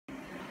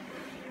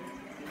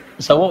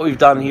So what we've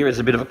done here is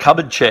a bit of a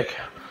cupboard check.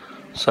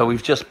 So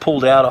we've just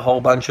pulled out a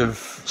whole bunch of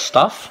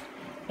stuff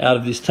out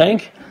of this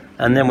tank,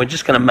 and then we're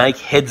just going to make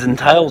heads and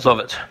tails of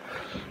it.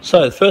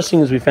 So the first thing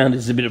we found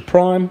is a bit of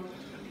prime,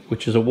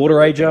 which is a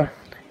water ager.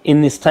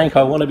 In this tank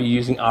I want to be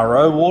using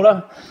RO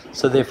water,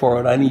 so therefore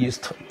I'd only use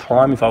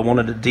prime if I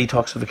wanted a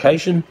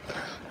detoxification.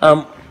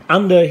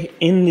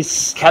 In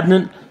this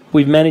cabinet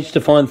we've managed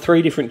to find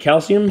 3 different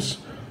calciums.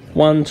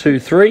 1, 2,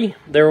 3,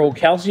 they're all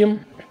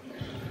calcium.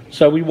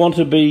 So we want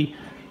to be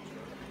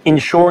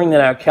ensuring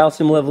that our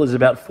calcium level is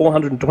about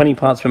 420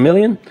 parts per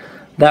million.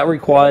 That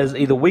requires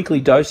either weekly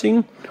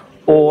dosing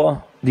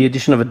or the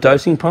addition of a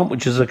dosing pump,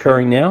 which is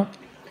occurring now.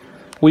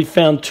 We've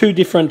found 2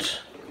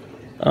 different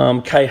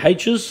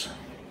KHs.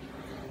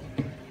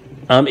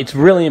 It's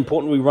really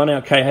important we run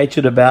our KH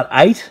at about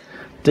 8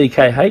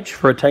 DKH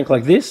for a tank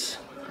like this.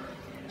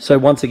 So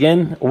once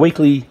again,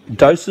 weekly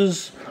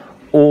doses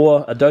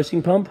or a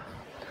dosing pump.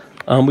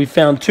 We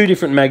found 2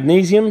 different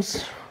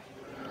magnesiums.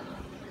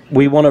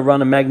 We want to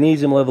run a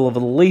magnesium level of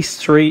at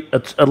least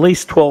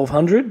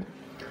 1200.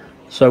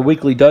 So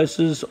weekly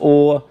doses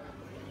or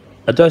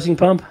a dosing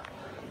pump.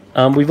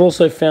 We've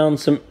also found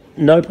some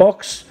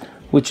Nopox,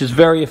 which is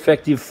very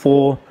effective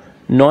for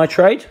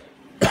nitrate.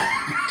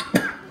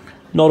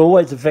 Not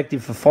always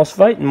effective for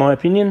phosphate, in my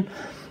opinion.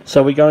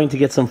 So we're going to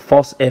get some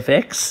Phos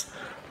FX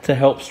to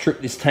help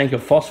strip this tank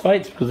of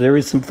phosphates, because there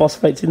is some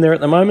phosphates in there at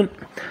the moment.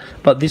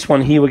 But this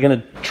one here we're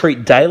going to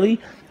treat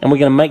daily, and we're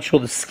going to make sure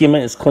the skimmer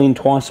is cleaned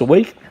twice a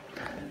week.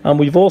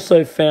 We've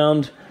also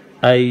found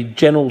a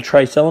general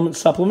trace element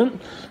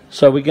supplement.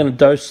 So we're going to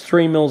dose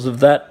 3 mils of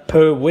that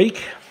per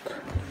week.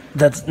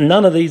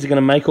 None of these are going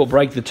to make or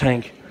break the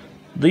tank.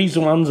 These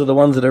ones are the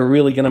ones that are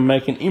really going to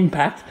make an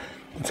impact.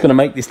 It's going to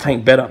make this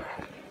tank better.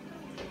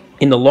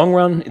 In the long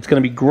run, it's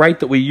going to be great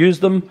that we use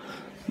them,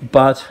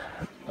 but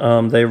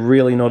they're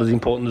really not as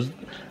important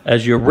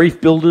as your reef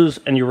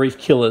builders and your reef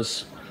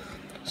killers.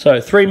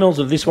 So 3 mils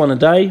of this one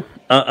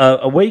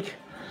a week.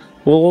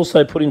 We'll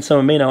also put in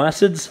some amino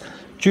acids.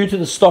 Due to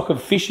the stock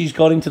of fish he's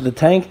got into the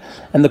tank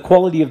and the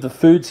quality of the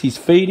foods he's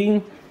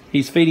feeding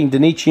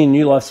Denichi and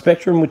New Life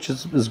Spectrum, which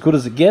is as good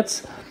as it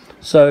gets.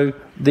 So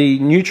the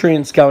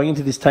nutrients going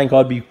into this tank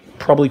I'd be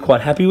probably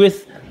quite happy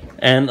with,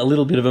 and a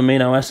little bit of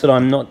amino acid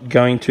I'm not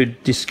going to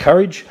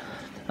discourage.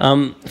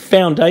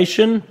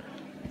 Foundation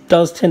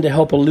does tend to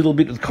help a little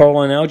bit with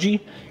coralline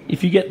algae.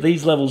 If you get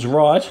these levels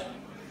right,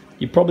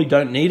 you probably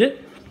don't need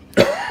it.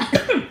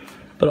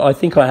 But I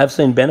think I have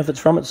seen benefits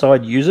from it, so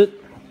I'd use it.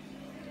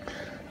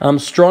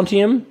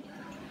 Strontium,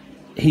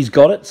 he's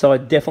got it, so I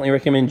definitely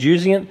recommend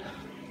using it.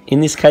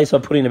 In this case, I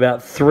put in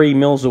about 3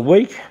 mils a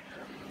week.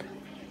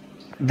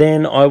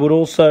 Then I would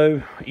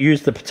also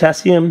use the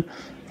potassium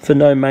for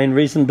no main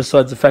reason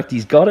besides the fact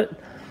he's got it.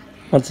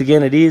 Once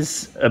again, it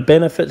is a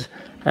benefit,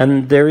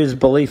 and there is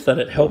belief that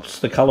it helps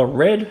the colour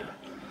red.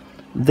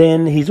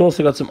 Then he's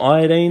also got some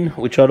iodine,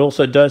 which I'd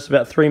also dose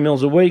about 3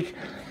 mils a week.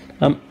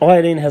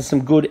 Iodine has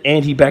some good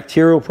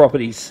antibacterial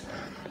properties.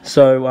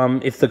 So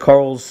if the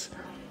coral's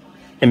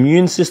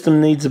immune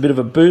system needs a bit of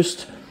a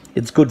boost,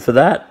 it's good for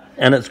that,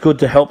 and it's good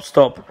to help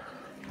stop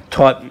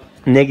type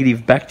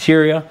negative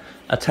bacteria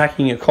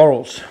attacking your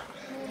corals.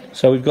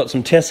 So we've got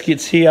some test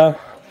kits here.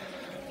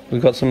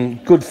 We've got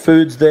some good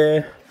foods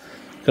there.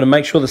 Got to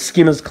make sure the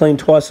skimmer's cleaned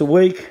twice a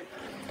week.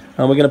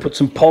 We're going to put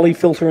some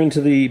polyfilter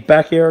into the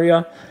back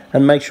area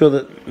and make sure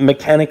that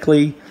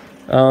mechanically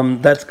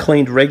that's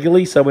cleaned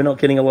regularly, so we're not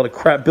getting a lot of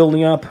crap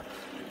building up.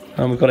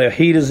 We've got our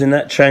heaters in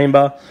that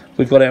chamber.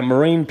 We've got our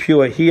marine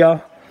pure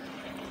here,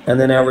 and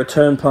then our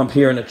return pump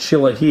here and a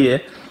chiller here.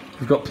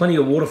 We've got plenty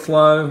of water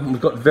flow, and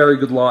we've got very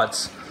good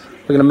lights.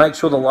 We're going to make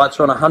sure the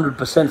lights are on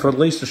 100% for at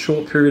least a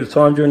short period of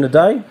time during the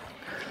day.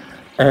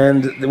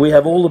 And we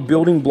have all the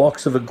building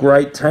blocks of a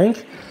great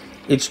tank.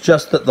 It's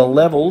just that the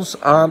levels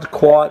aren't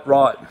quite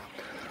right.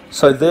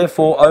 So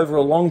therefore, over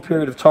a long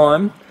period of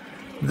time,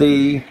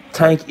 the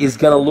tank is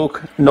going to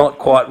look not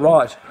quite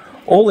right.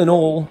 All in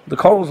all, the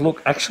corals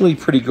look actually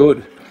pretty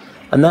good.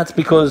 And that's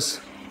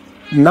because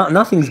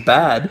nothing's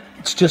bad,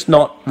 it's just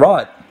not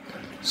right.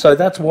 So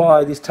that's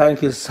why this tank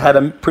has had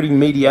a pretty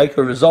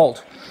mediocre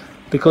result,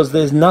 because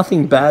there's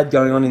nothing bad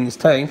going on in this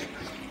tank,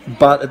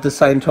 but at the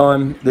same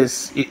time,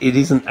 it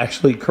isn't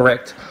actually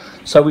correct.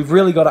 So we've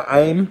really got to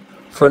aim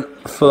for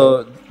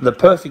the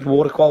perfect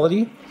water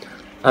quality,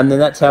 and then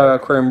that's how our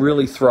aquarium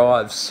really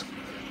thrives.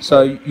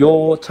 So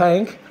your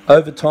tank,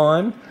 over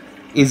time,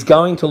 is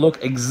going to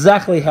look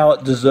exactly how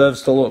it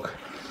deserves to look.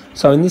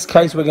 So in this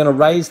case, we're going to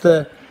raise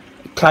the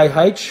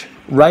KH,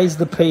 raise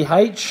the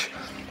pH,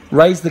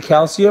 raise the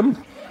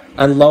calcium,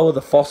 and lower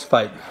the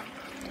phosphate.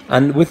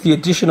 And with the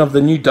addition of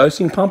the new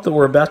dosing pump that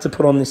we're about to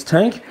put on this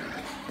tank,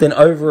 then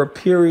over a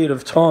period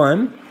of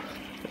time,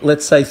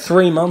 let's say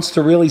 3 months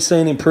to really see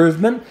an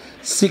improvement,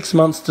 6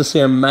 months to see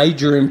a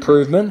major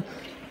improvement,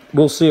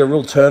 we'll see a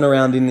real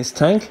turnaround in this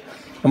tank.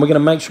 And we're going to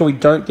make sure we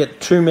don't get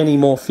too many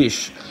more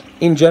fish.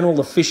 In general,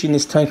 the fish in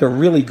this tank are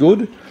really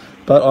good,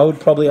 but I would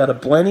probably add a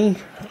blenny,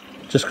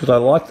 just because I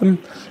like them,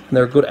 and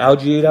they're a good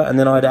algae eater, and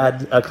then I'd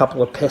add a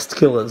couple of pest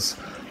killers.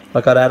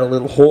 Like I'd add a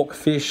little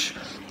hawkfish,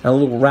 a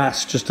little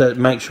wrasse, just to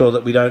make sure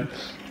that we don't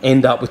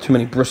end up with too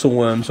many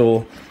bristleworms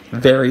or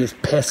various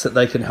pests that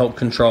they can help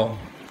control.